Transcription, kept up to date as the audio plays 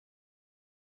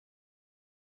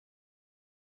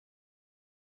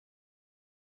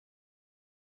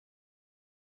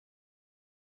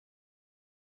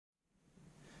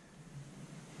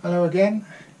Hello again.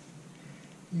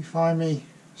 You find me,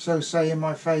 so say, in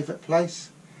my favourite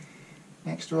place,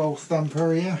 next to old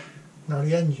Thumper here. No,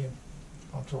 the engine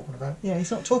I'm talking about. Yeah, he's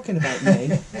not talking about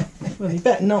me. Well, he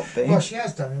better not be. Well, she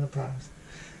has done in the past.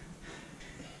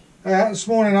 This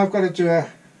morning I've got to do a...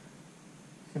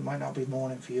 It might not be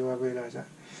morning for you, I realise that.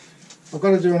 I've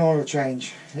got to do an oil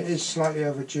change. It is slightly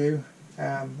overdue.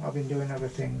 I've been doing other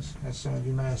things, as some of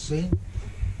you may have seen.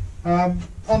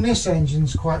 On this engine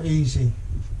it's quite easy.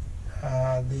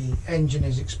 The engine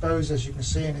is exposed, as you can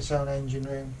see, in its own engine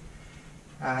room,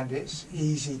 and it's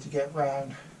easy to get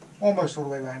round, almost all the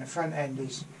way around. The front end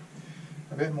is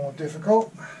a bit more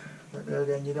difficult, but there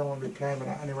again you don't want to be playing with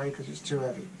that anyway because it's too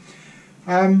heavy.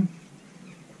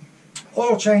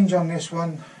 Oil change on this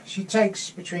one. She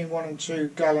takes between 1 and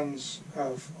 2 gallons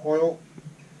of oil,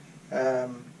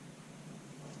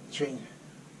 between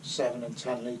 7 and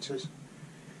 10 litres.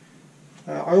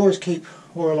 I always keep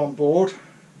oil on board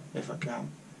if I can,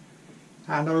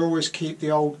 and I always keep the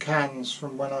old cans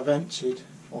from when I've emptied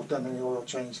or done any oil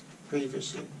change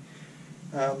previously.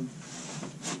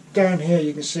 Down here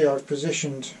you can see I've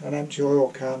positioned an empty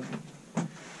oil can,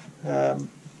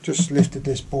 just lifted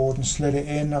this board and slid it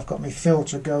in. I've got my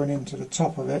filter going into the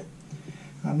top of it,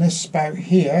 and this spout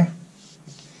here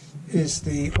is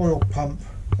the oil pump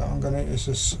that I'm going to, it's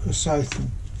a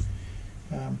Southern,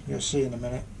 you'll see in a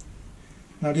minute.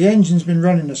 Now the engine's been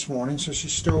running this morning, so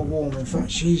she's still warm. In fact,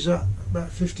 she's at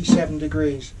about 57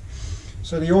 degrees.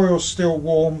 So the oil's still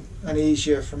warm and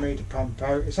easier for me to pump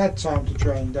out. It's had time to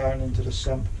drain down into the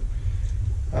sump.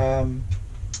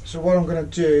 So what I'm going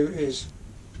to do is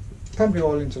pump the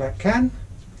oil into that can,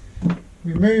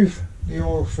 remove the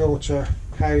oil filter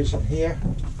housing here,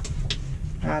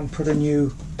 and put a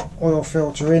new oil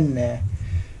filter in there.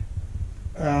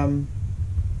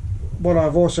 What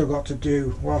I've also got to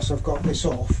do whilst I've got this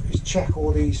off is check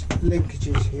all these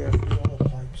linkages here for the oil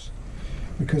pipes,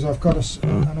 because I've got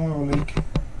an oil leak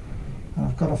and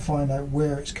I've got to find out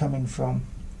where it's coming from.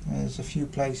 There's a few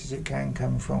places it can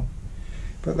come from,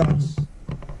 but that's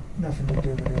nothing to do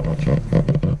with the oil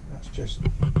change. That's just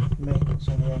maintenance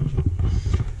on the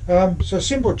engine. So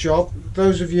simple job.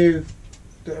 Those of you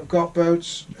that have got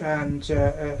boats and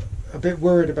a bit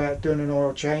worried about doing an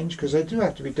oil change, because they do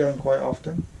have to be done quite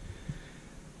often.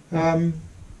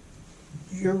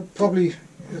 You probably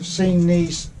have seen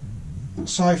these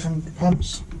siphon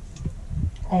pumps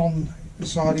on the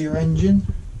side of your engine.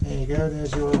 There you go,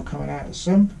 there's the oil coming out of the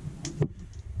sump.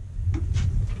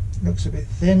 Looks a bit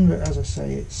thin, but as I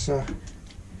say, it's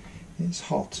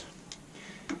hot.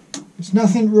 There's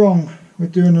nothing wrong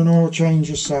with doing an oil change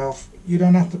yourself. You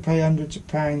don't have to pay hundreds of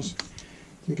pounds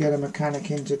to get a mechanic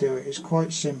in to do it. It's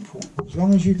quite simple. As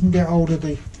long as you can get hold of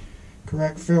the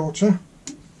correct filter,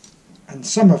 and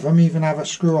some of them even have a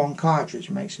screw-on cartridge,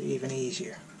 makes it even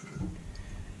easier.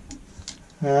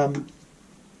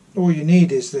 All you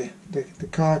need is the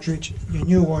cartridge, your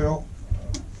new oil,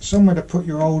 somewhere to put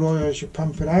your old oil as you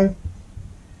pump it out,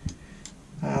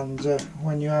 and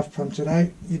when you have pumped it out,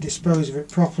 you dispose of it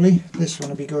properly. This one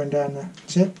will be going down the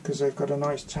tip because they've got a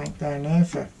nice tank down there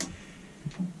for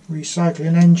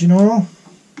recycling engine oil.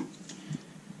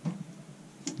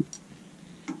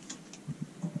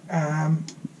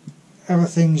 Other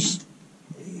things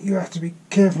you have to be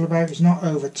careful about is not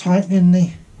over tightening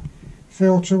the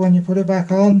filter when you put it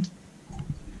back on,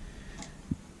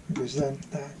 because then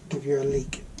that gives you a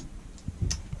leak,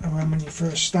 and when you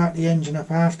first start the engine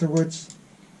up afterwards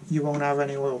you won't have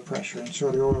any oil pressure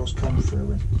until the oil's come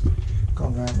through and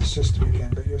gone around the system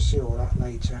again, but you'll see all that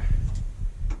later.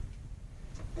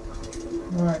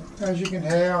 Right, as you can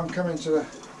hear, I'm coming to the...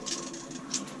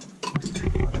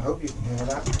 I hope you can hear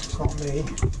that, it's not me.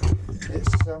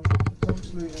 It's the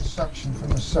pump's losing suction from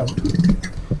the sump.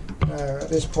 Now at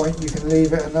this point you can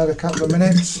leave it another couple of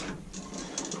minutes,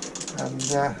 and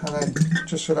then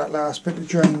just for that last bit to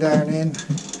drain down in,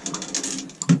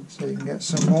 so you can get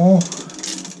some more.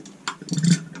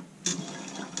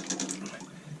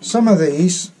 Some of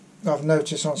these I've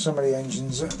noticed on some of the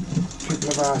engines that people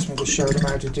have asked me to show them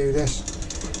how to do this.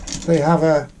 They have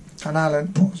an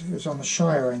Allen, it was on the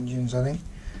Shire engines I think,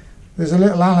 there's a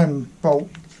little Allen bolt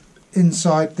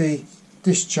inside the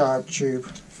discharge tube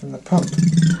from the pump,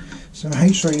 so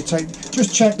make sure you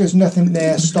just check there's nothing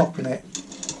there stopping it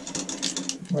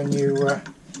when you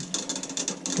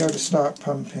go to start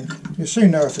pumping. You'll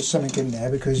soon know if there's something in there,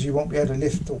 because you won't be able to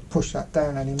lift or push that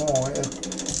down anymore.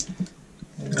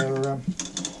 It'll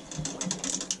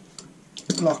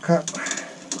lock up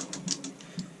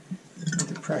with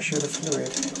the pressure of the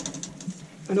fluid.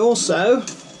 And also,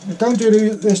 don't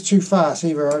do this too fast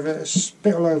either, I've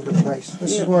spit all over the place.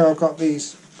 This is where I've got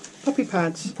these Puppy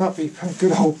pads.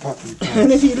 Good old puppy pads.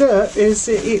 And if you look,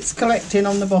 it's collecting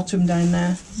on the bottom down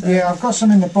there. So. Yeah, I've got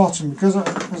some in the bottom because,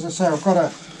 as I say, I've got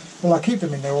a. Well, I keep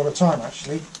them in there all the time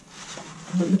actually.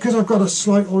 But because I've got a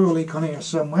slight oil leak on here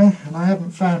somewhere, and I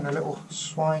haven't found a little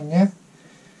swine yet,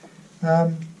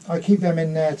 I keep them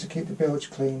in there to keep the bilge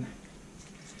clean.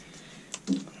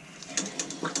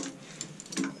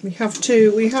 We have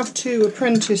two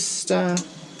apprenticed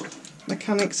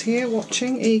mechanics here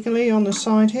watching eagerly on the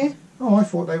side here. Oh, I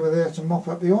thought they were there to mop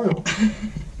up the oil.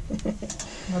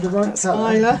 That's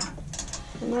Isla,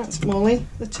 and that's Molly,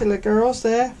 the tiller girls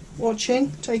there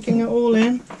watching, taking it all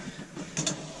in.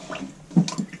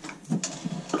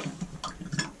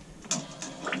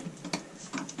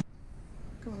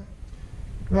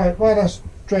 Right, while that's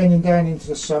draining down into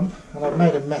the sump, and I've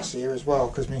made a mess here as well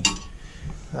because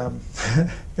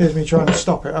here's me trying to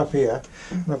stop it up here,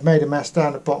 and I've made a mess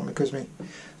down the bottom because my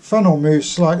funnel moves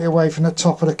slightly away from the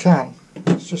top of the can.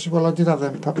 It's just, well, I did have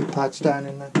them puppy pads down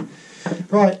in there.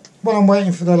 Right, while I'm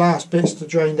waiting for the last bits to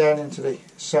drain down into the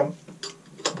sump,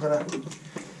 I'm going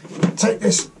to take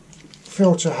this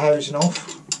filter housing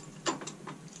off,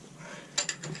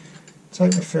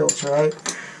 take the filter out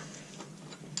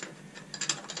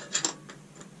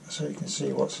so you can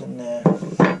see what's in there.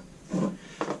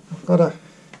 I've got a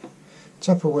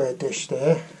Tupperware dish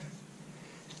there,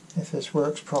 if this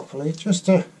works properly, just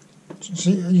to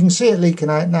see, you can see it leaking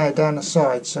out now down the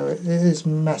side, so it is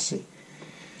messy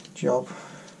job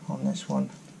on this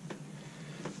one.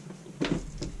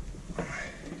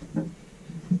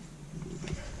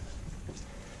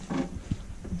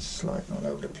 It's sliding all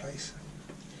over the place.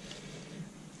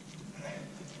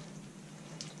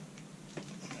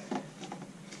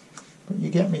 But you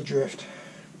get me drift.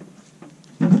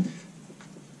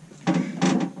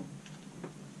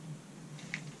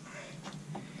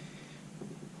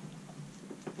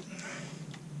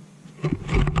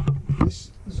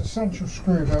 Central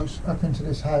screw goes up into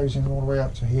this housing all the way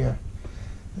up to here.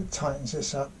 It tightens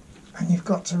this up, and you've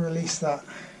got to release that.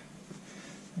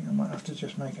 I think I might have to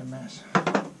just make a mess.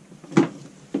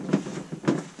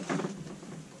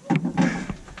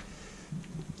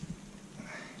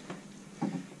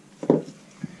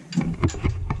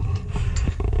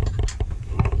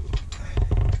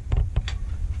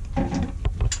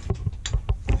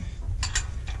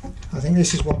 I think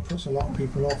this is what puts a lot of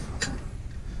people off.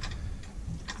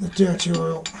 The dirty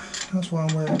oil. That's why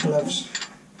I'm wearing gloves.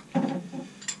 I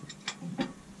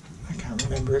can't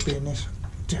remember it being this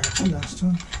dirty last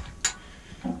time.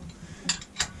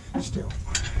 Still.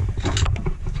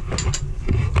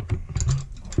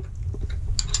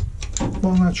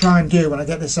 What I'm going to try and do when I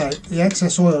get this out, the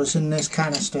excess oil that's in this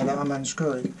canister that I'm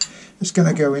unscrewing, it's going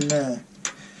to go in there.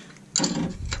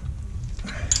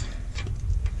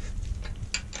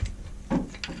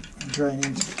 And drain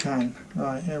into the can.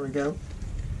 Right, here we go.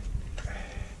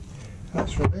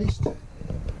 That's released.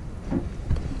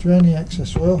 Drain the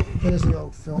excess oil. There's the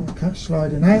old film cut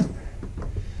sliding out.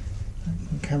 I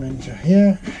can come into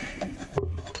here.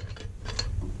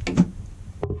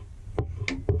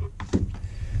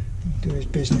 Do his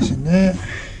business in there.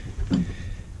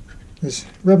 There's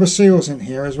rubber seals in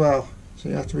here as well, so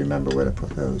you have to remember where to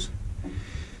put those.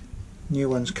 New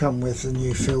ones come with the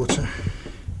new filter.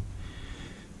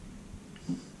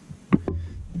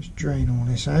 Just drain all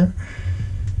this out.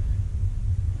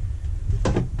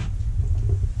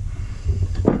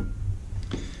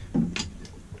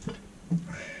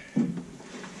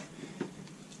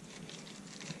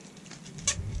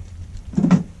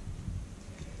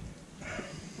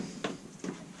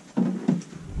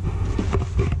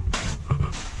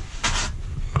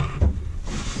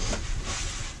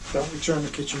 Don't return the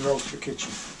kitchen roll to the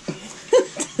kitchen.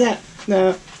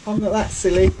 No, I'm not that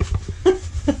silly.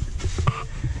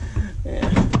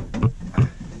 Yeah.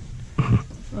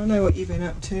 I know what you've been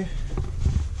up to.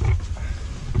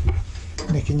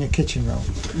 Nicking your kitchen roll.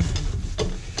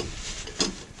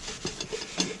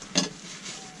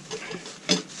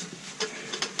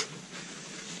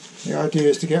 The idea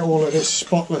is to get all of this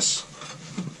spotless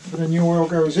when the new oil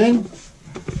goes in.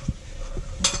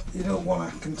 You don't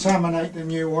want to contaminate the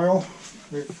new oil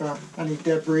with any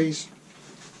debris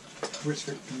which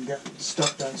can get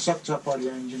stuck down, sucked up by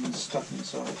the engine and stuck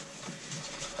inside.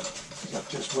 That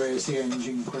just wears the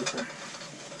engine quicker.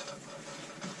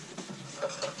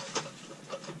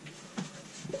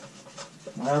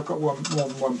 I've got one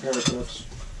pair of gloves.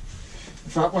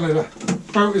 In fact, one of the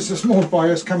boaters that's moored by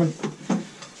us come and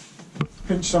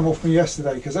pinched some off me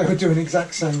yesterday because they were doing the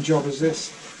exact same job as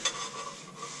this.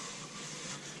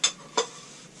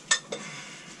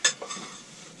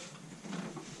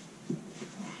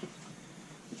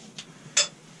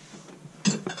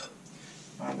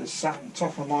 sat on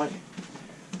top of my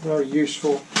very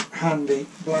useful handy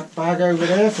black bag over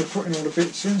there for putting all the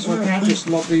bits in, so I can't just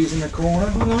lob these in the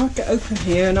corner. Well, I'll get open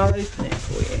here and I'll open it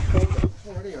for you. Hold on.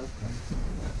 Already open.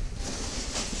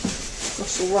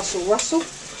 Rustle, rustle, rustle.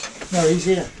 No, he's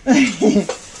here.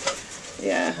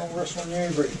 Yeah. Old Russell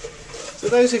Newbury. So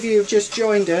those of you who've just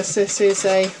joined us, this is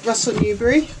a Russell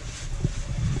Newbury.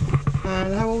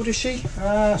 And how old is she?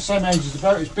 Same age as the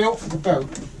boat. It's built for the boat.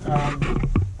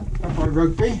 Up by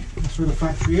Rugby. That's where the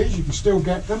factory is. You can still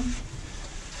get them.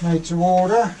 Made to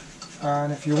order.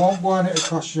 And if you want one, it'll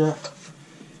cost you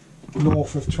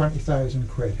north of 20,000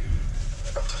 quid.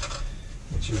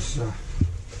 Which is a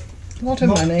lot of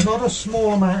money. Not a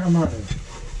small amount of money.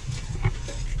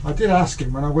 I did ask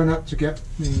him when I went up to get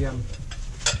the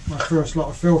my first lot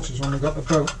of filters when we got the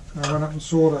boat. I went up and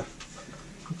saw the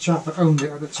chap that owned it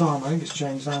at the time. I think it's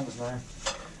changed hands now.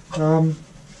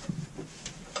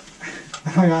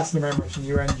 I asked him how much a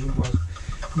new engine was.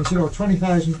 And he said, oh,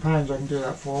 £20,000 I can do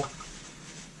that for.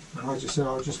 And I just said,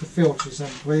 oh, just the filters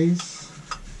then, please.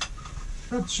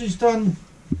 But she's done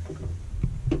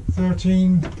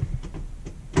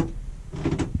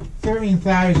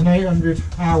 13,800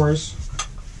 hours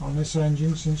on this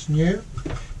engine since new.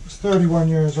 It's 31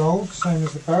 years old, same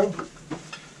as the boat.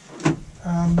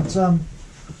 And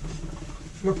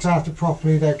looked after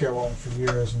properly, they go on for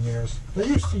years and years. They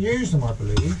used to use them, I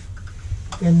believe,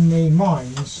 in the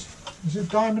mines. Is it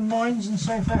diamond mines in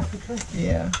South Africa?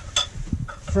 Yeah.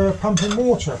 For pumping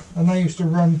water, and they used to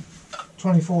run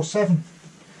 24/7,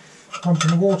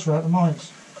 pumping the water out of the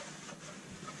mines.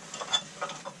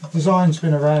 The design's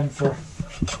been around for...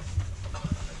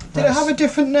 Did it have a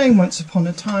different name once upon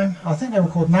a time? I think they were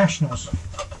called Nationals,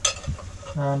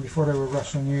 before they were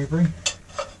Russell Newbury.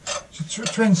 It's a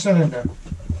twin cylinder.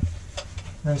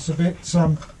 And it's a bit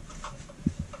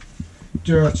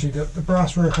dirty. The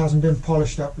brasswork hasn't been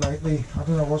polished up lately. I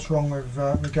don't know what's wrong with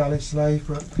my galley slave,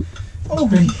 but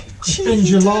it's been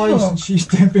July since she's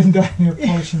been down here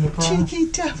polishing the brass. Cheeky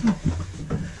devil.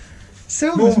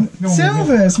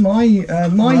 Silver's my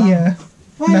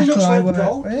metal I work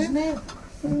gold, with. isn't it?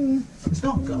 It's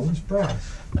not gold, it's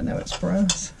brass. I know it's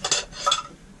brass.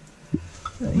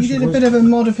 You did a bit of a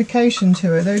modification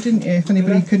to it though, didn't you, if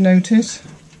anybody could notice?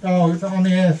 Oh, on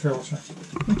the air filter.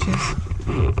 Which is?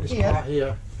 This part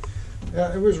here.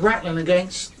 It was rattling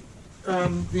against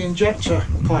the injector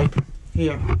pipe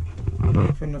here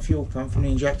from the fuel pump, from the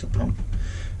injector pump.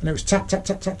 And it was tap, tap,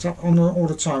 tap, tap, tap all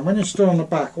the time. When you're still on the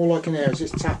back, all I can hear is this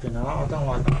tapping, and I don't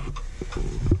like that.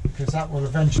 Because that will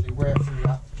eventually wear through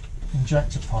that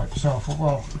injector pipe. So I thought,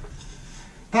 well,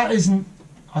 that isn't,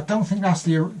 I don't think that's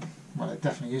the, well, it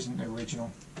definitely isn't the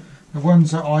original. The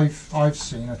ones that I've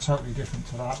seen are totally different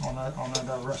to that on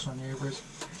other Russell Newburys.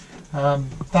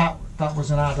 That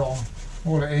was an add-on.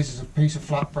 All it is a piece of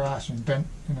flat brass and bent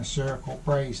in a circle,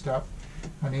 brazed up,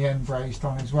 and the end brazed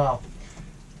on as well.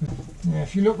 Yeah,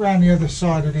 if you look around the other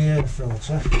side of the air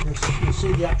filter, you'll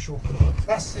see the actual,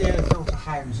 that's the air filter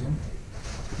housing.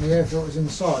 The air filter's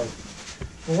inside.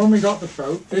 Well, when we got the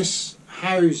boat, this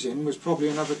housing was probably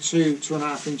another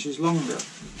 2.5 inches longer.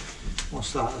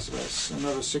 What's that? That's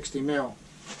another 60mm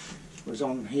was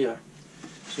on here.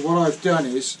 So what I've done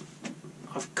is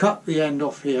I've cut the end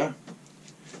off here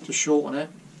to shorten it.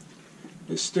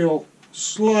 It's still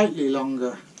slightly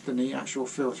longer than the actual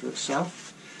filter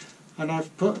itself, and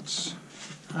I've put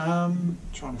trying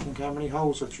to think how many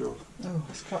holes I drilled. Oh,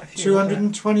 it's quite a few.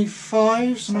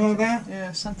 225, something like that.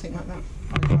 Yeah, something like that.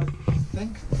 I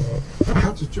think.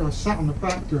 I sat on the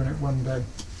back doing it one day.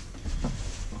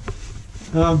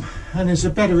 And there's a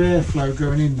better airflow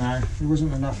going in now. There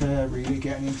wasn't enough air really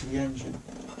getting into the engine.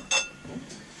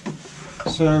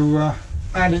 So,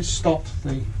 and it stopped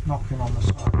the knocking on the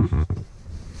side.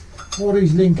 All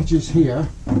these linkages here,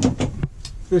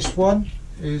 this one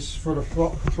is for the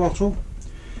throttle,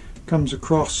 comes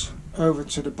across over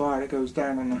to the bar that goes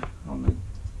down on the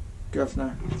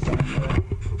governor down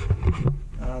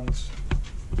there. And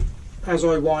as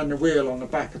I wind the wheel on the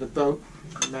back of the boat,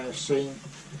 you may have seen,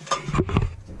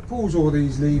 it pulls all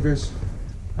these levers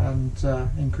and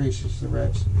increases the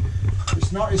revs.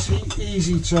 It's not as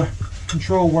easy to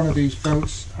control one of these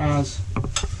boats as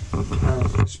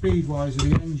speed wise of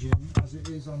the engine as it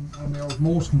is on the old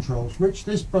Morse controls, which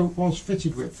this boat was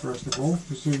fitted with first of all,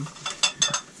 because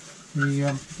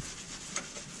the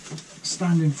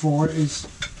standing for it is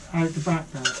out the back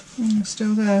there. It's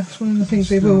still there. It's one of the things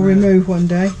we will remove one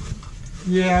day.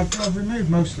 Yeah, I've removed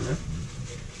most of it.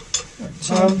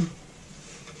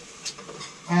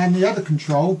 And the other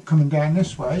control coming down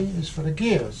this way is for the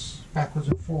gears, backwards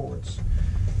and forwards.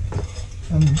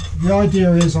 And the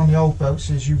idea is on the old boats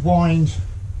is you wind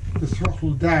the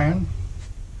throttle down,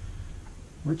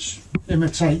 which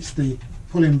imitates the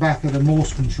pulling back of the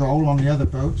Morse control on the other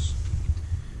boats.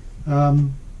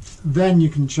 Then you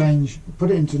can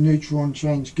put it into neutral and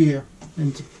change gear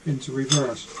into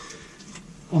reverse.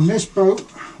 On this boat,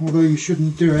 although you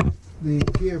shouldn't do it, the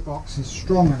gearbox is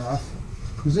strong enough,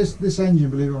 because this engine,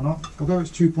 believe it or not, although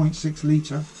it's 2.6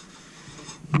 litre,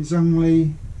 is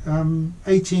only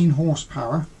 18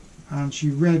 horsepower, and she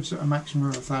revs at a maximum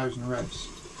of 1,000 revs,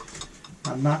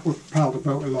 and that would propel the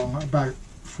boat along at about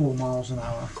 4 miles an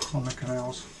hour on the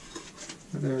canals.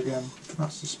 But there again,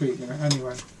 that's the speed limit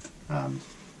anyway, and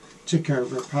tick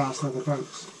over past other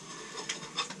boats.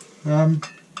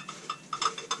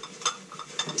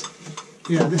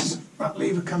 Yeah, that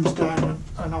lever comes down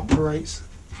and operates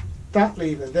that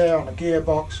lever there on the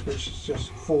gearbox, which is just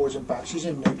forwards and back. She's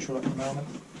in neutral at the moment,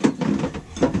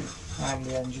 and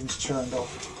the engine's turned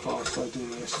off whilst I do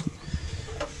this.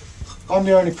 I'm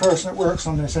the only person that works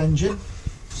on this engine,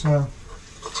 so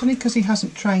it's only because he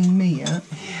hasn't trained me yet.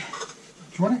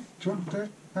 Do you want it? Do you want to do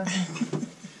it?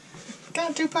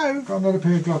 Can't do both. Got another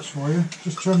pair of gloves for you.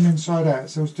 Just turn them inside out,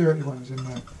 so those dirty ones in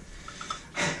there.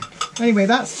 Anyway,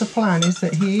 that's the plan, is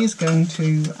that he is going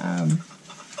to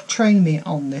train me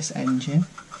on this engine.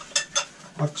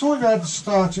 I've taught you how to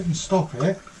start it and stop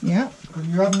it. Yeah. But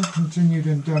you haven't continued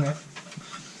and done it.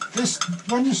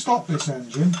 When you stop this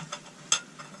engine,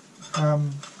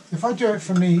 if I do it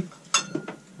from the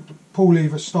pull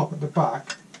lever stop at the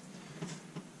back,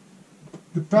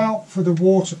 the belt for the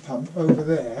water pump over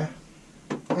there,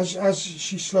 as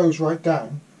she slows right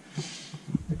down,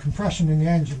 the compression in the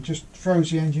engine just throws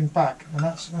the engine back, and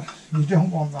you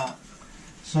don't want that.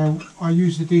 So I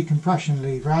use the decompression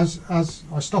lever. As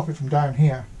I stop it from down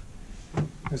here,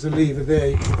 there's a lever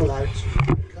there you can pull out,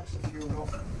 cuts the fuel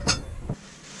off.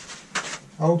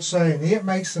 Old saying, the it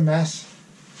makes the mess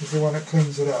is the one that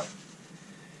cleans it up.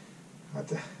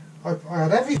 I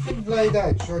had everything laid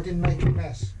out so I didn't make a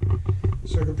mess,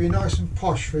 so it could be nice and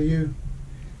posh for you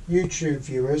YouTube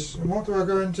viewers. And what do I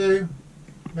go and do?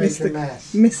 Make a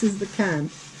mess. Misses the can.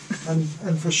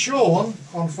 And for Sean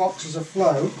on Foxes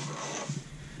Afloat,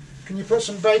 can you put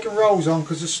some bacon rolls on,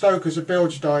 because the stokers are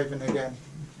bilge diving again.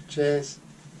 Cheers.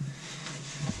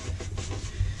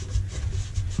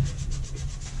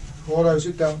 For all those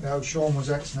who don't know, Sean was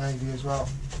ex-Navy as well.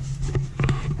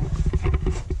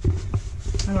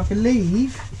 And I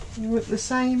believe you were at the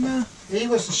same... He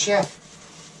was the chef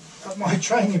at my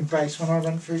training base when I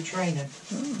went through training.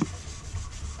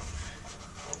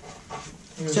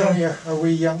 He was only a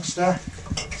wee youngster.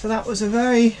 So that was a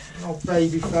very... Not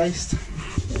baby-faced.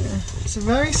 Yeah, it's a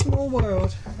very small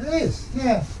world. It is,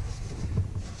 yeah.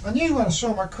 I knew when I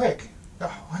saw my quick,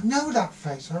 oh, I know that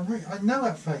face, I know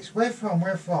that face, where from?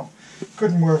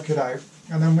 Couldn't work it out.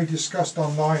 And then we discussed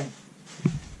online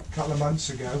a couple of months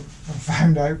ago and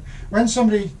found out, when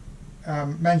somebody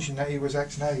mentioned that he was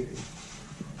ex-Navy,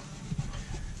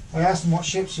 I asked him what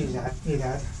ships he'd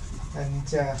had, and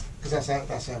because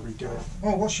that's how we do it.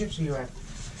 Oh, what ships are you at?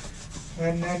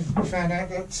 And then we found out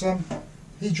that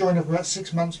he joined up about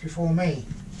 6 months before me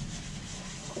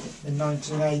in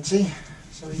 1980,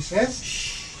 so he says.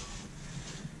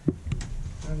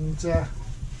 And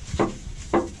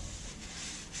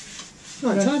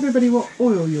right, tell everybody what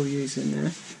oil you're using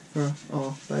there for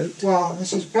our boat. Well,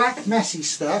 this is black messy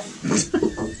stuff.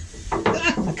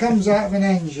 It comes out of an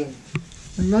engine.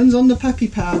 And runs on the puppy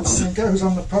pads. And it goes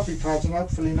on the puppy pads, and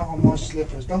hopefully not on my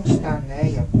slippers. Don't stand there,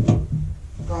 you...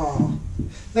 Oh,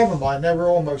 never mind, they were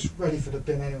almost ready for the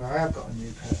bin anyway. I have got a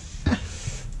new pair.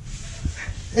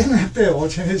 In their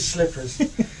bilge and his slippers.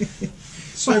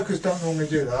 Soakers don't normally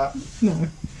do that. No.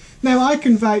 No, I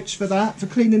can vouch for that, for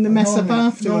cleaning the mess up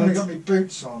afterwards. Normally got my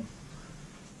boots on.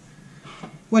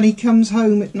 When he comes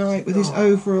home at night with his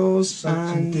overalls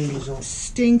and diesel.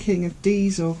 Stinking of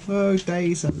diesel. Oh,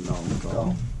 days are long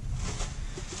gone.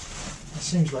 It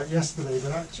seems like yesterday,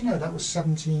 but do you know that was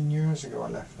 17 years ago I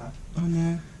left that.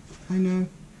 I know.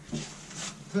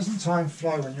 Doesn't time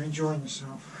fly when you're enjoying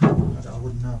yourself? I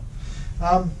wouldn't know.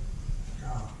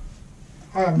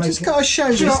 I've just got to show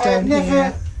this down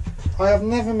here. I have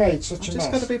never made such a mess.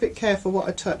 I've just got to be a bit careful what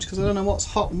I touch, because I don't know what's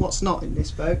hot and what's not in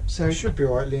this boat. So it should be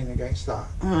alright leaning against that.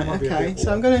 Right, okay,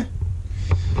 so I'm going to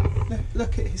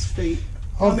look at his feet.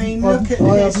 Look at his feet.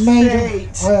 I have made a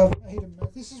mess.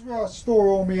 This is where I store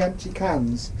all my empty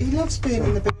cans. He loves being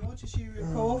in the bilge, as you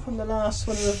recall from the last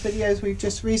one of the videos we've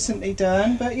just recently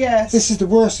done, but yes. This is the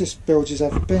worst this bilge has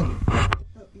ever been.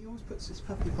 He always puts his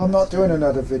puppy pads. I'm not doing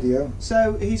another video.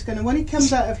 So he's going to, when he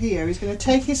comes out of here, he's going to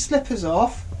take his slippers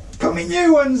off. Put my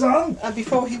new ones on! And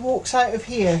before he walks out of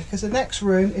here, because the next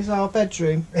room is our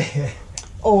bedroom.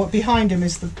 Oh, behind him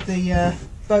is the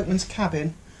boatman's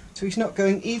cabin, so he's not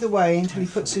going either way until he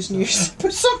puts his new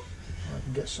slippers on. I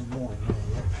can get some more in there,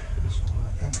 yeah. That's all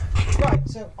right then. Right,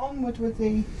 so onward with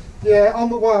the... Yeah,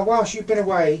 well, whilst you've been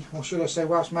away, or should I say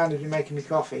whilst Amanda's been making me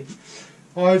coffee,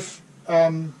 I've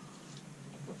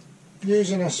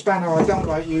using a spanner I don't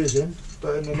like using,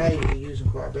 but in the Navy we use them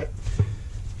quite a bit.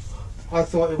 I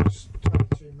thought it was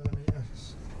 22mm.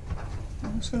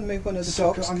 I'm just going to move one of the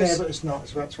dogs. On there, but it's not.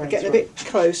 It's about 20. Getting a bit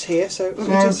close here, so let me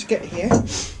just get here.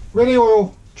 When the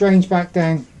oil drains back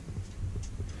down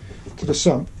to the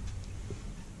sump,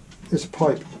 there's a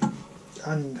pipe,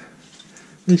 and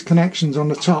these connections on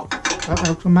the top,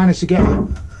 I managed to get a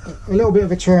little bit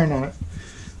of a turn on it.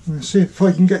 I'm going to see if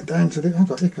I can get down to the... I've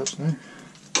got hiccups now.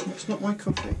 That's not my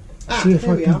coffee. Ah, See if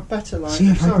there I we can, are. Better light. see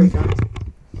if Sorry, I can guys.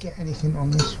 get anything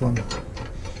on this one.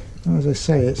 As I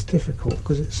say, it's difficult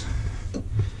because it's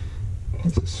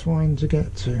a swine to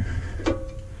get to.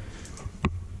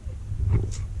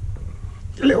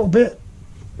 A little bit.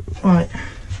 Right,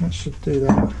 that should do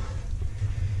that.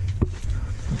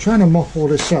 I'm trying to mop all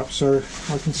this up so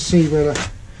I can see where the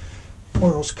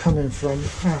oil's coming from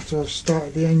after I've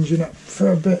started the engine up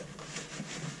for a bit.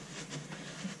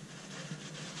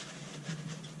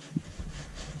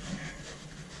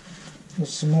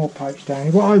 There's some more pipes down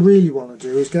here. What I really want to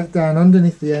do is get down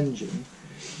underneath the engine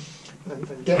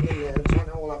and get in there and turn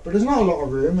it all up. But there's not a lot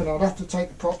of room, and I'd have to take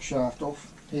the prop shaft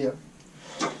off here.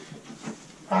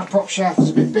 Our prop shaft is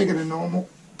a bit bigger than normal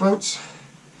boats.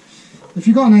 If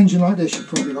you've got an engine like this, you've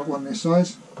probably got one this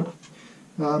size.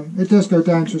 It does go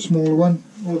down to a smaller one.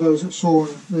 All those that saw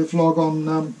the vlog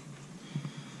on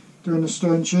doing the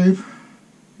stern tube,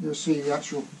 you'll see the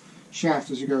actual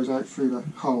shaft as it goes out through the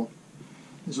hull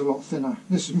is a lot thinner.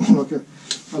 This is more like a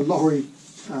lorry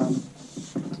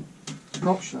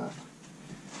prop shaft.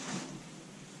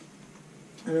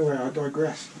 Anyway, I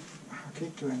digress. I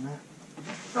keep doing that.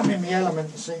 I'm in the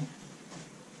element, you see.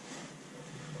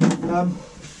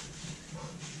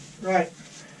 Right.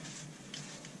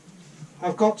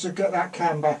 I've got to get that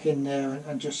can back in there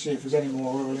and just see if there's any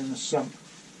more oil in the sump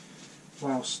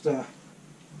whilst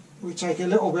we take a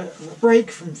little bit of a break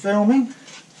from filming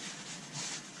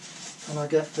and I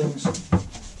get things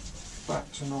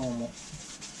back to normal.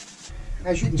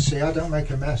 As you can see, I don't make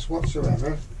a mess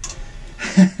whatsoever.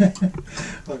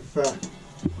 I've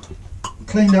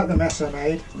cleaned up the mess I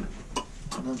made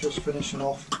and I'm just finishing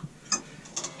off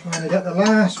trying to get the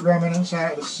last remnants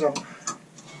out of the sump.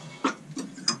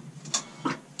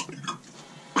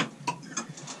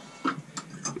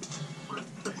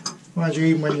 Mind you,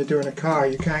 even when you're doing a car,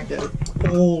 you can't get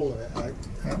all of it out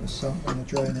of the sump when you're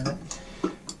draining it.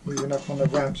 Even up on the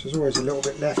ramps, there's always a little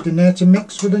bit left in there to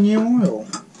mix with the new oil,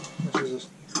 which is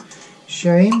a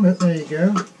shame, but there you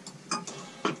go.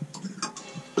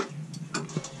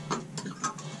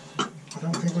 I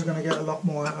don't think we're going to get a lot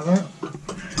more out of that.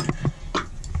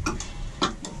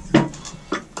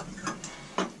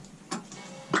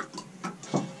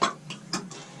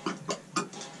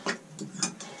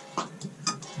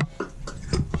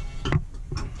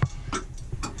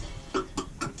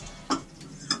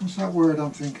 What's that word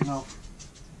I'm thinking of?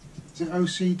 Is it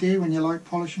OCD when you like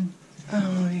polishing?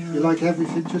 Oh yeah. You like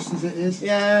everything just as it is?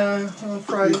 Yeah, I'm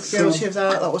afraid It's, guilty of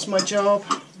that. That was my job.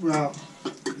 Well,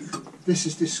 this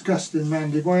is disgusting,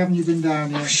 Mandy. Why haven't you been down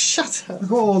here? Oh, shut up.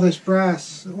 Look at all this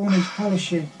brass, all this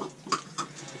polishing.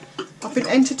 I've been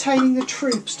entertaining the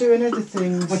troops doing other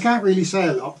things. I can't really say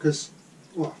a lot because,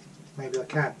 well, maybe I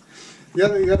can.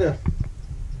 The other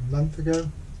month ago,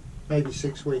 maybe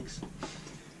 6 weeks,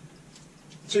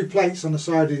 2 plates on the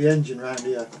side of the engine round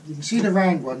here. You can see the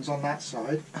round ones on that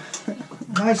side.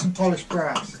 Nice and polished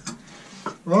brass.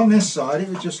 Well, on this side it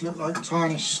would just look like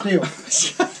tarnished steel.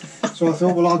 So I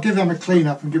thought, well, I'll give them a clean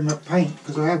up and give them a paint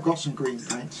because I have got some green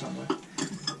paint somewhere.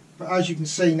 But as you can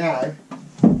see now,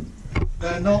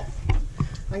 they're not.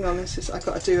 Hang on, I've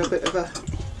got to do a bit of a.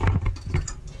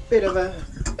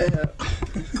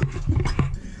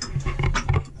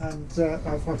 And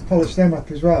I've polished them up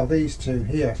as well, these two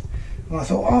here. And I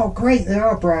thought, oh great, they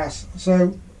are brass.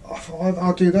 So I thought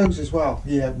I'll do those as well.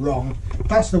 Yeah, wrong.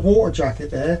 That's the water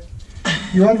jacket there.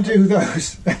 You undo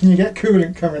those and you get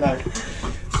coolant coming out.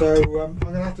 So I'm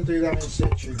going to have to do that in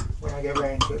situ when I get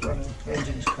round to it when the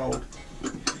engine's cold.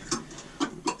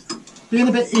 Being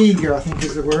a bit eager, I think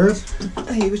is the word.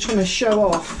 You were trying to show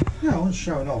off. No, I wasn't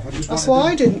showing off. That's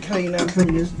why I didn't clean them.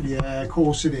 Yeah, of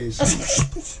course it is.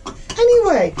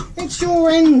 Anyway, it's your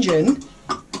engine.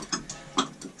 I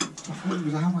thought it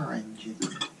was our engine.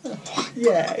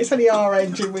 Yeah, it's only our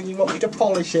engine when you want me to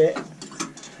polish it.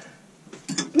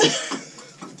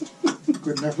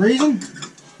 Good enough reason.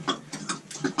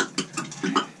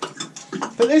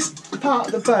 But this part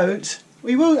of the boat,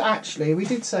 we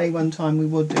did say one time we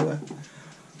would do a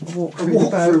walk through the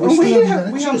boat. We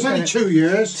haven't only 2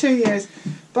 years. 2 years.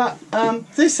 But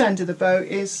this end of the boat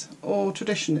is all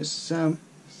tradition. It's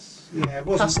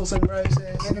castles and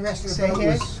roses. And the rest of the boat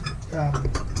was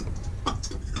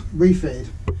refit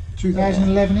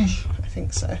 2011ish. I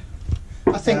think so.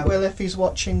 I think Will, if he's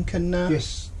watching, can...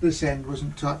 this end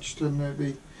wasn't touched, and I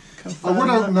confirm would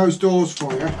open that. those doors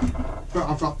for you, but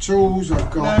I've got tools,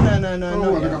 I've got...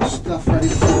 No, I've got stuff ready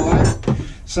to fall out.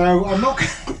 So I'm not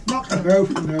going to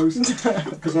open those,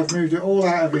 because I've moved it all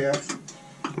out of here,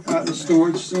 out the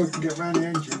storage, so I can get around the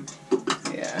engine.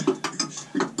 Yeah.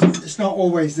 It's not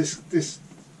always this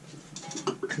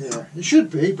clear. It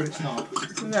should be, but it's not.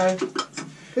 No.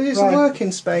 Because it's a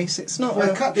working space, it's not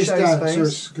a cut this show down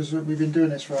space. because we've been doing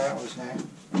this for hours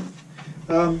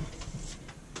now.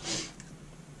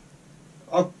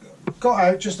 I've got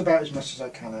out just about as much as I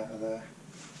can out of there.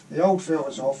 The old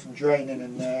filter's off and draining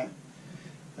in there.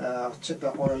 I'll tip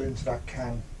that oil into that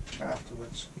can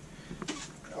afterwards.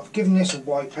 I've given this a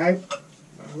wipe out.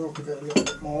 I will give it a little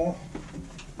bit more.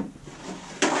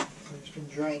 It's been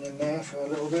draining there for a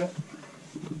little bit.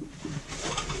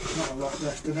 Not a lot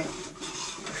left in it.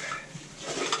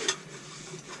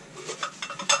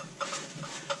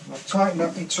 I've tightened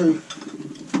up my 2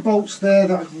 bolts there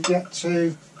that I can get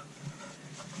to,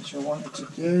 which I wanted to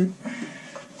do.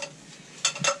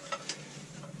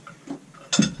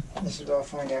 This is where I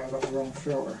find out I've got the wrong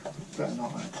filter. Better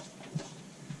not have.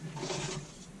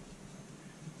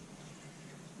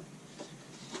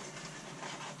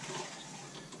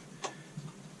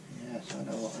 Yes, I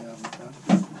know what I haven't done.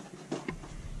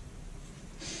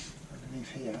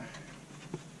 Underneath here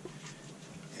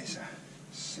is a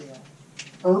seal.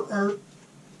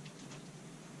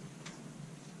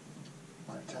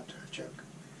 Might have to a joke.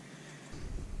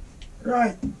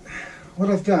 Right,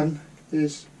 what I've done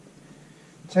is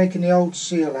taken the old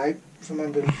seal out from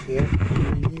underneath here.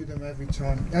 Renew them every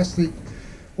time. That's the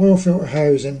oil filter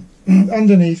housing.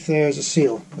 Underneath there is a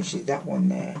seal, which is that one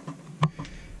there.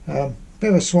 Bit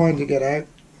of a swine to get out.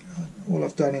 All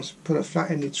I've done is put a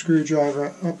flat-ended screwdriver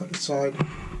up at the side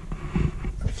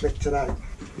and flicked it out.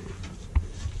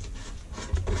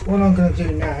 What I'm going to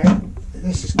do now,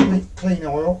 this is clean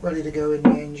oil, ready to go in the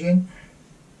engine.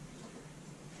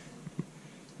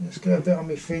 Just get a bit on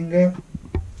my finger,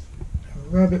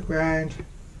 rub it round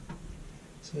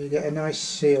so you get a nice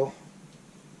seal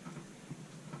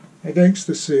against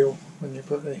the seal when you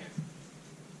put the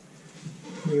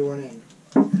new one in.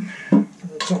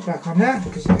 Put the top back on that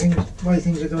because the way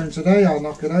things are going today, I'll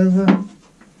knock it over.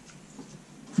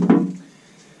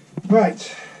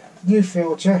 Right, new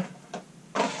filter.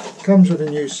 Comes with a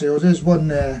new seal. There's one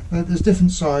there. There's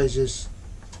different sizes.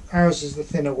 Ours is the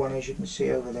thinner one, as you can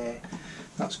see over there.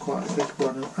 That's quite a thick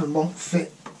one and won't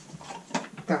fit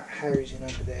that housing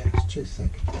over there. It's too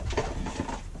thick.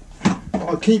 But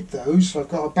I'll keep those. I've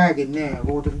got a bag in there of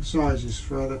all different sizes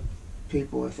for other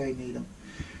people if they need them.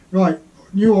 Right,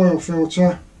 new oil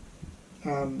filter.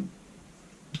 I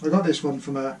got this one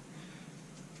from a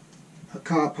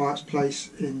car parts place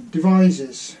in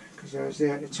Devizes because I was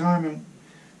there at the time, and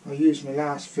I used my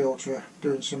last filter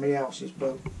doing somebody else's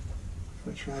boat,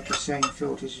 which had the same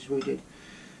filters as we did.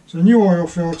 So a new oil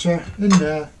filter in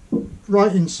there,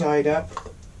 right inside up,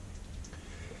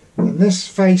 and this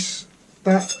face,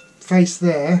 that face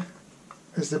there,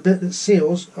 is the bit that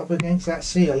seals up against that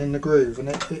seal in the groove, and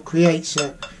it creates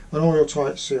an oil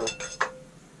tight seal.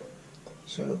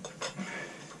 So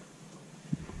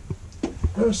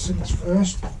first things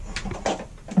first,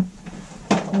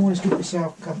 always get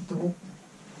yourself comfortable.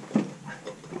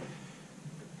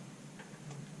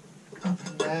 Up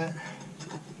in there.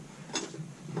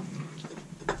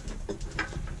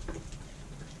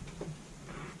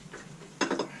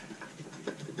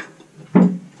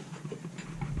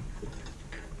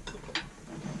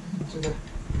 To the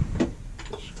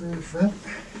screw front.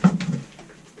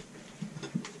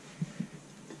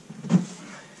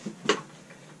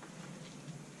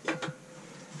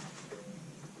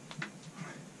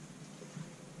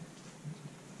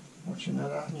 Watching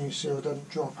that new seal doesn't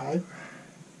drop out.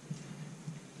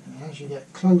 As you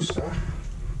get closer,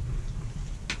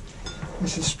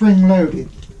 this is spring loaded.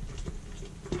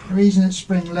 The reason it's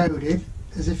spring loaded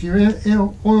is if your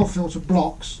oil filter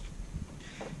blocks,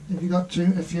 if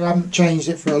you haven't changed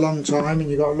it for a long time and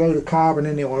you've got a load of carbon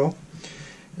in the oil,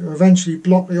 it will eventually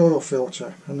block the oil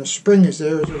filter, and the spring is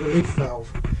there as a relief valve.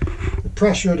 The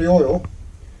pressure of the oil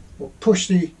will push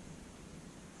the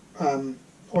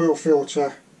oil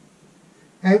filter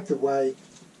out the way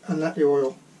and let the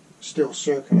oil still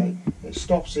circulate. It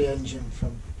stops the engine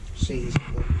from seizing.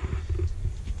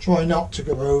 Try not to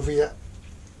go over your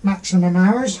maximum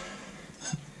hours.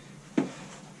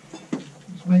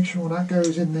 Just make sure that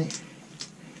goes in the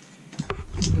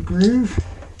groove.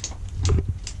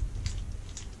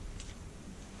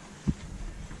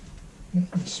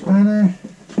 Get the spanner.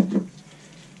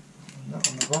 That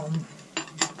on the bottom.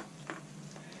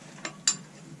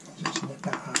 Just nip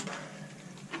that up.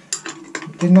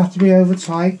 It didn't have to be over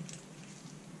tight.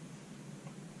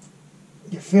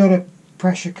 You feel the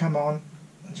pressure come on,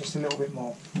 and just a little bit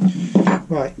more.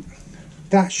 Right,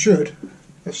 that should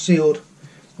have sealed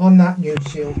on that new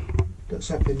seal that's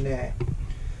up in there.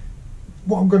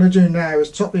 What I'm going to do now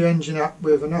is top the engine up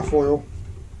with enough oil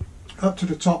up to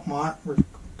the top mark with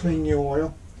clean new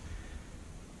oil.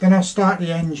 Then I'll start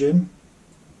the engine,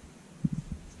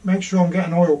 make sure I'm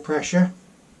getting oil pressure,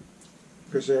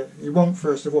 because you won't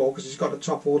first of all, because it's got to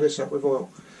top all this up with oil.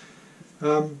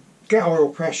 Get oil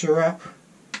pressure up,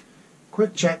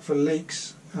 quick check for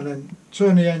leaks, and then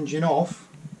turn the engine off,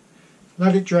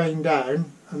 let it drain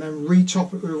down, and then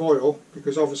re-top it with oil,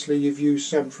 because obviously you've used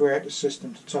some throughout the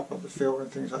system to top up the filter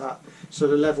and things like that, so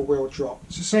the level will drop.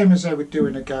 It's the same as they would do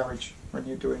in a garage when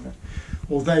you're doing it,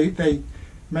 or they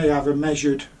may have a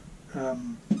measured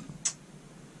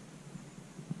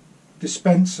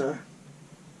dispenser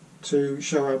to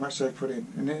show how much they put in,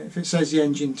 and if it says the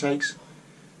engine takes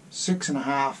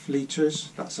 6.5 litres,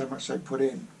 that's how much they put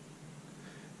in,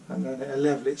 and then it'll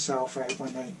level itself out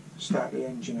when they start the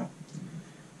engine up.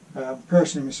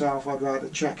 Personally myself, I'd rather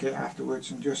check it afterwards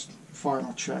and just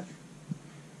final check.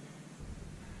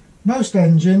 Most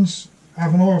engines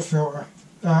have an oil filler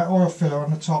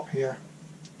on the top here.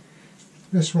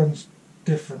 This one's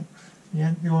different.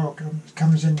 The oil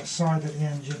comes in the side of the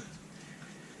engine.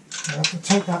 I have to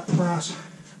take that brass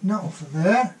nut off of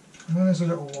there, and then there's a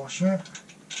little washer,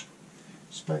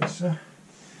 spacer,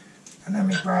 and then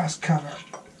my brass cover.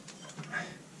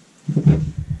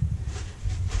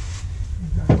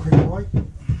 Quick wipe.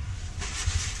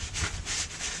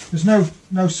 There's no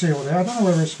seal there. I don't know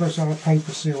whether it's supposed to have a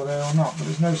paper seal there or not, but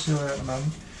there's no seal there at the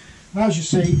moment. And as you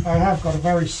see, I have got a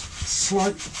very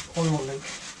slight oil leak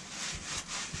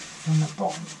on the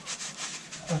bottom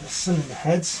of the cylinder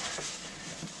heads,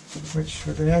 which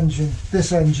for the engine,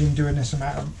 this engine doing this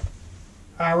amount of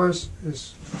hours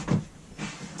is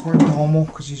quite normal,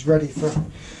 because he's ready for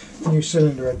new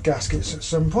cylinder head gaskets at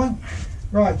some point.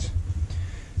 Right,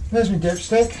 there's my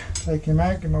dipstick. Take him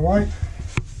out, give him a wipe.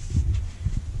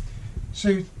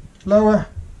 See, lower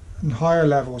and higher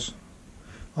levels.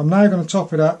 I'm now going to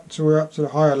top it up till we're up to the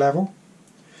higher level.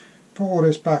 Put all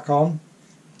this back on,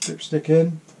 dipstick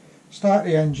in, start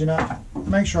the engine up,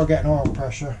 make sure I get an oil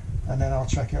pressure, and then I'll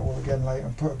check it all again later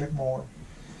and put a bit more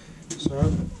in. So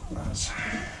that's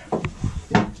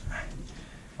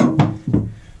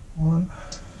 1,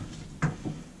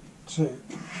 2.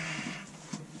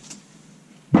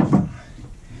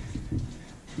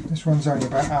 This one's only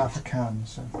about half a can,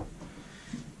 so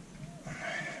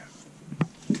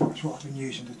that's what I've been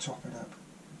using to top it up.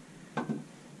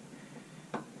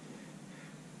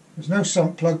 There's no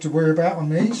sump plug to worry about on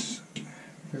these,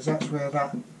 because that's where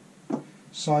that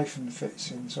siphon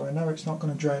fits in, so I know it's not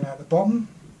going to drain out the bottom.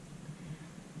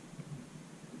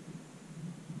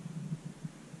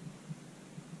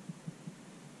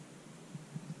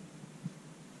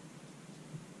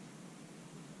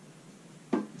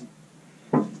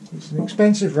 It's an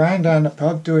expensive round down the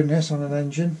pub doing this on an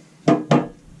engine.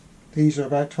 These are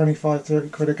about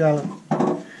 25–30 quid a gallon.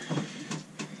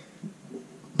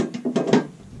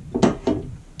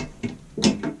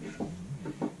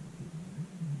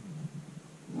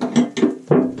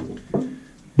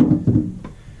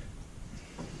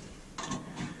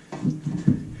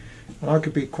 And I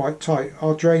could be quite tight.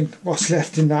 I'll drain what's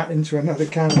left in that into another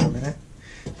can in a minute.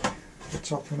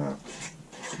 Topping up.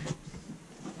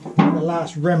 The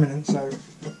last remnants out.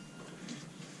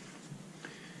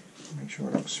 Make sure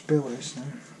I don't spill this now.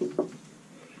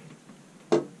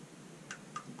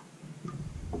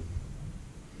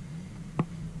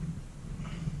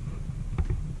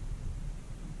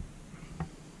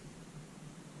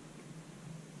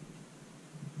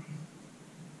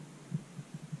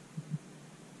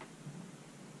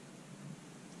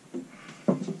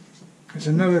 There's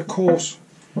another coarse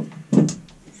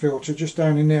filter just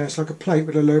down in there. It's like a plate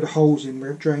with a load of holes in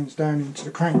where it drains down into the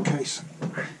crankcase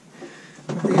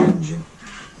of the engine.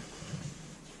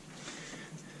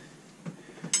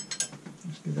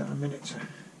 Just give that a minute to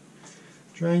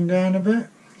drain down a bit.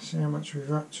 See how much we've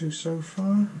got to so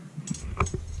far.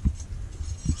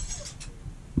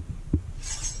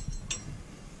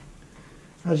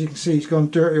 As you can see, he's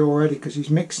gone dirty already because he's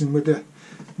mixing with the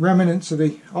remnants of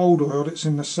the old oil that's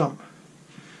in the sump.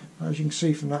 As you can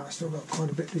see from that, I've still got quite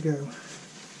a bit to go.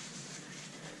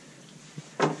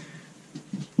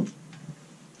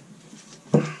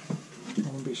 I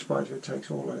wouldn't be surprised if it takes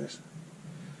all of this.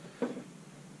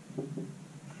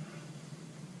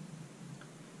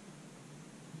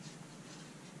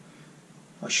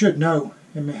 I should know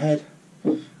in my head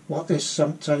what this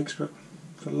sump takes, but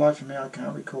for the life of me I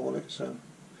can't recall it, so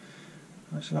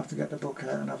I shall have to get the book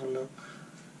out and have a look.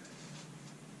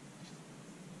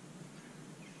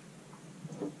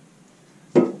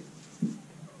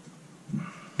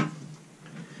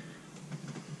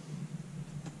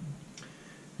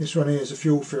 This one here is a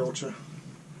fuel filter.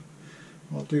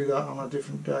 I'll do that on a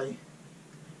different day.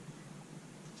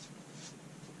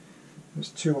 There's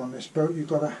two on this boat. You've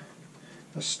got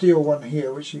a steel one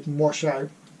here which you can wash out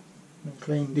and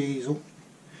clean diesel,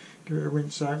 give it a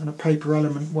rinse out, and a paper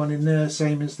element one in there,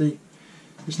 same as the,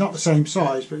 it's not the same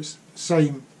size but it's the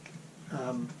same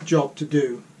job to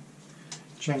do,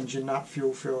 changing that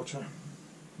fuel filter.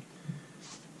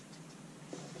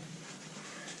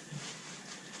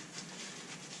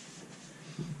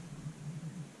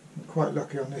 I'm quite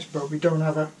lucky on this boat, we don't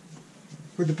have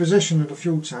with the position of the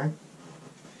fuel tank,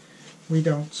 we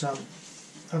don't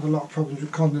have a lot of problems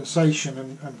with condensation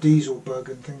and diesel bug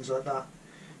and things like that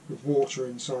with water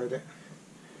inside it.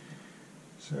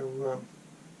 So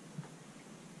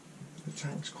the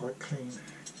tank's quite clean.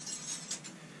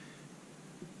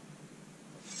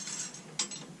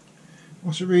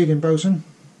 What's it reading, bosun?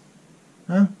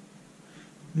 Huh?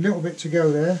 A little bit to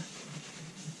go there.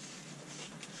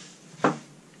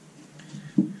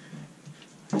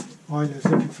 Isla's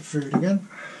looking for food again.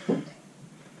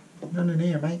 None in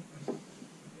here, mate.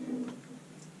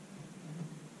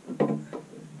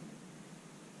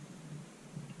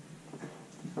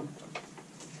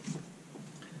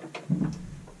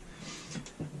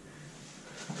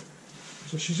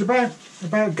 So she's about a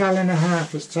gallon and a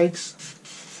half this takes.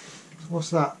 What's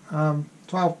that?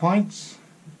 12 pints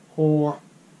or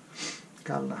a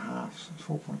gallon and a half,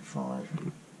 so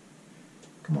 4.5.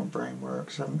 Come on, brain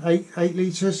work. 8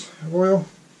 litres of oil.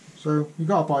 So you've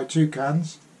got to buy 2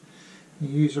 cans. You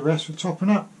use the rest for topping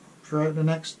up throughout the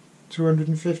next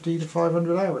 250 to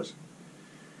 500 hours.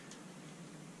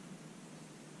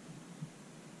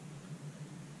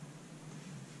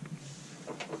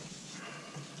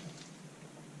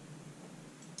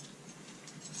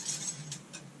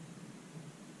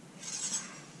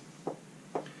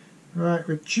 Right,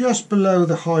 we're just below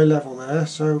the high level there,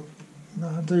 so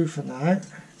that'll do for now.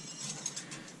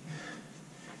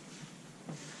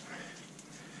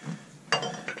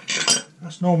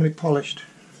 That's normally polished.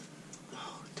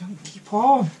 Oh, don't keep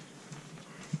on.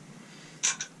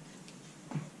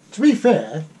 To be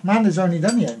fair, Amanda's only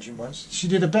done the engine once. She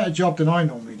did a better job than I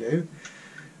normally do,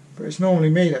 but it's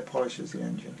normally me that polishes the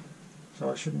engine,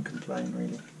 so I shouldn't complain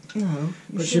really. No,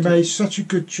 but she made such a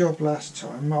good job last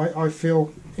time. I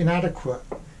feel inadequate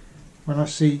when I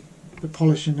see the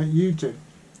polishing that you do.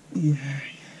 Yeah.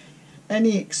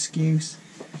 Any excuse.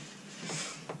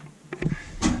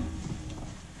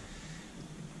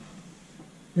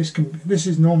 This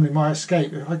is normally my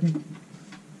escape. If I can,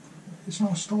 it's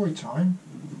not a story time.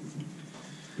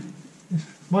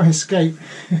 My escape.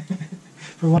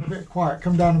 If I want a bit of quiet,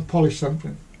 come down and polish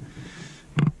something.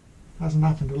 Hasn't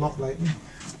happened a lot lately.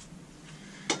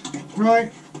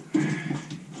 Right,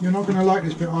 you're not going to like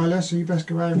this bit, Isla, so you best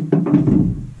go out. Get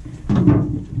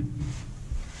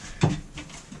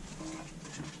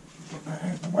that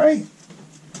out of the way.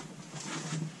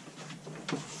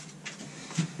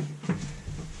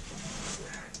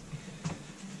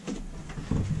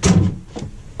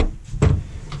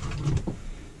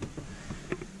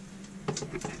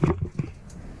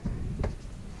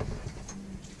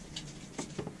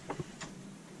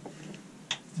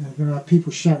 There are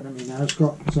people shouting at me now. It's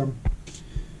got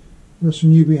there's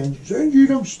some newbie engines. And you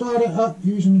don't start it up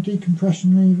using a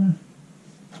decompression lever.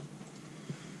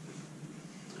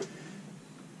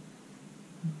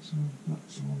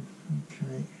 That's on.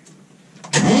 Okay.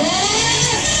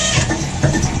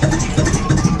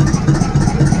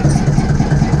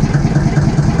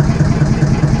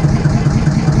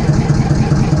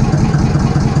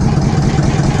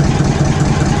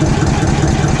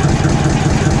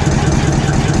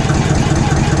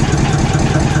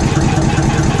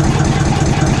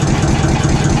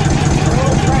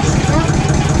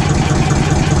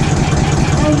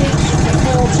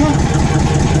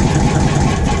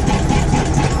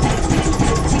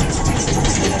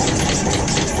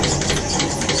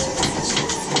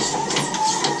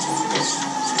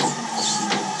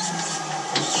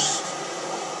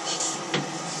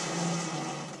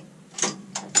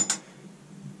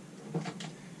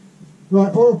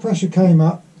 Right, oil pressure came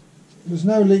up. There's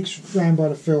no leaks round by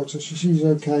the filter, so she's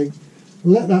okay.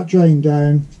 Let that drain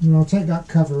down, and I'll take that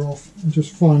cover off and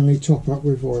just finally top up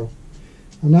with oil.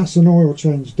 And that's an oil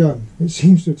change done. It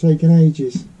seems to have taken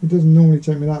ages. It doesn't normally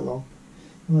take me that long,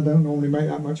 and I don't normally make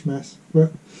that much mess,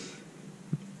 but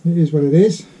it is what it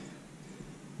is.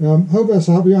 Hope that's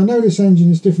helped you. I know this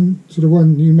engine is different to the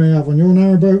one you may have on your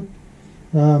narrowboat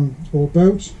or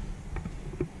boat,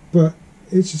 but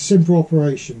it's a simple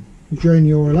operation. You drain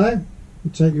the oil out,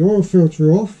 you take the oil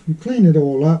filter off, you clean it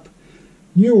all up,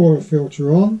 new oil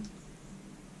filter on,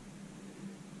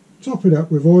 top it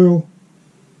up with oil,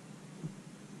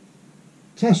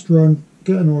 test run,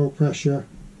 get an oil pressure,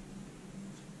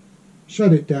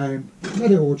 shut it down,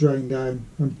 let it all drain down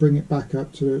and bring it back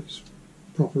up to its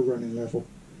proper running level.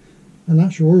 And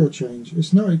that's your oil change.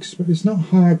 It's not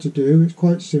hard to do, it's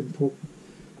quite simple,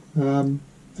 and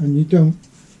you don't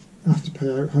have to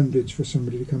pay out hundreds for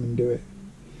somebody to come and do it.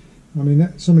 I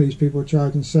mean, some of these people are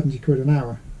charging 70 quid an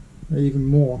hour, or even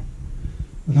more,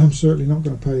 and I'm certainly not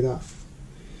going to pay that.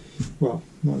 Well,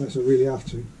 not unless I really have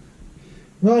to.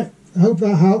 Right, I hope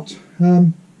that helped.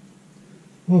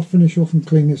 I'll finish off and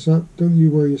clean this up, don't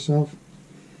you worry yourself,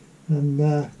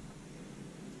 and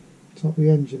top the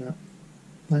engine up.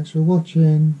 Thanks for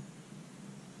watching.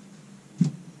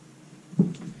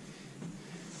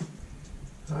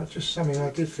 Just something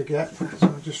I did forget, so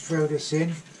I'll just throw this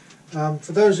in.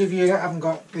 For those of you that haven't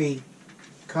got the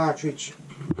cartridge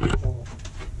or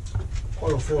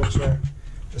oil filter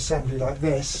assembly like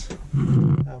this,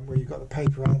 where you've got the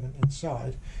paper element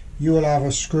inside, you will have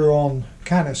a screw-on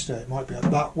canister. It might be up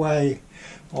that way,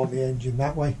 on the engine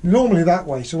that way. Normally that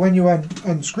way, so when you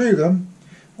unscrew them,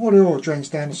 all the oil drains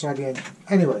down the side of the engine.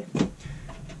 Anyway,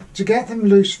 to get them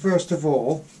loose, first of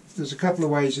all, there's a couple of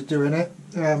ways of doing it.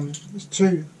 There's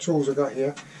two tools I've got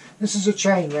here. This is a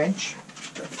chain wrench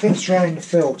that fits around the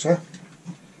filter.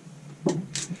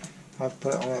 I've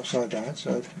put it on upside down,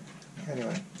 so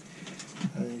anyway,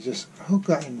 and you just hook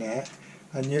that in there,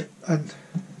 and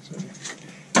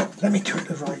let me do it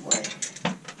the right way.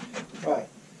 Right,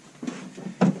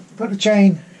 put the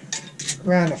chain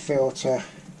around the filter,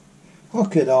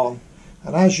 hook it on,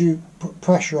 and as you put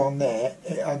pressure on there,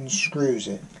 it unscrews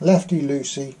it. Lefty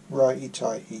loosey, righty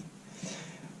tighty.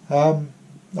 I'm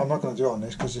not going to do it on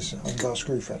this because I've got a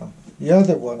screw thread on. The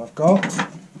other one I've got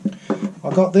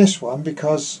this one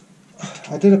because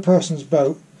I did a person's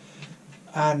boat,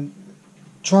 and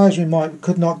try as we might, we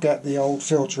could not get the old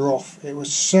filter off. It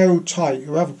was so tight.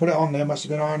 Whoever put it on there must have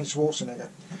been Arnie Schwarzenegger.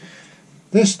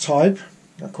 This type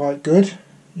are quite good.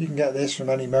 You can get this from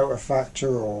any motor factor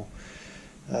or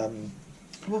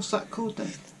what's that called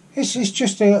then? It's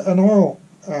just an oil.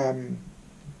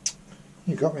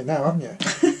 You got me now, haven't you?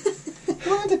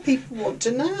 Why do people want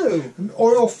to know? An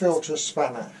oil filter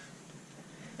spanner.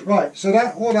 Right, so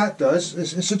that all that does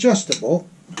is it's adjustable.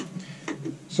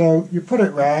 So you put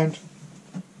it round.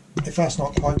 If that's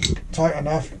not quite tight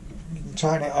enough, you can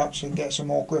tighten it up so you can get some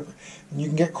more grip, and you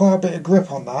can get quite a bit of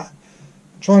grip on that.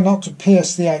 Try not to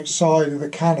pierce the outside of the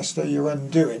canister you're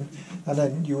undoing, and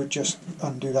then you would just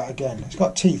undo that again. It's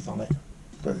got teeth on it,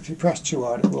 but if you press too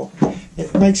hard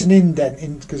it makes an indent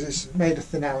because it's made of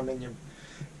thin aluminium,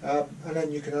 and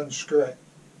then you can unscrew it.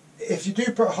 If you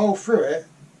do put a hole through it,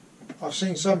 I've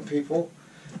seen some people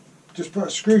just put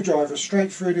a screwdriver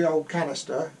straight through the old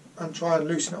canister and try and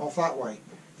loosen it off that way.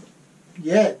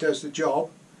 Yeah, it does the job,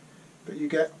 but you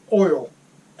get oil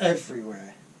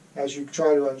everywhere as you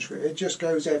try to unscrew it. It just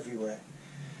goes everywhere.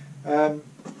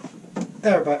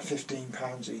 They're about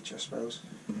 £15 each, I suppose.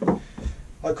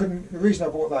 The reason I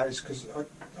bought that is because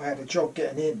I had a job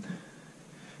getting in.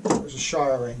 It was a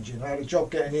Shire engine. I had a job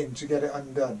getting in to get it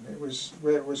undone. It was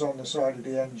where it was on the side of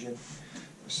the engine,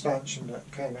 the stanchion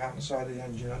that came out the side of the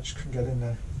engine. I just couldn't get in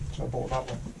there, so I bought that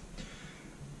one.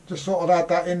 Just thought I'd add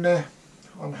that in there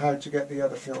on how to get the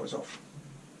other filters off.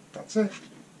 That's it.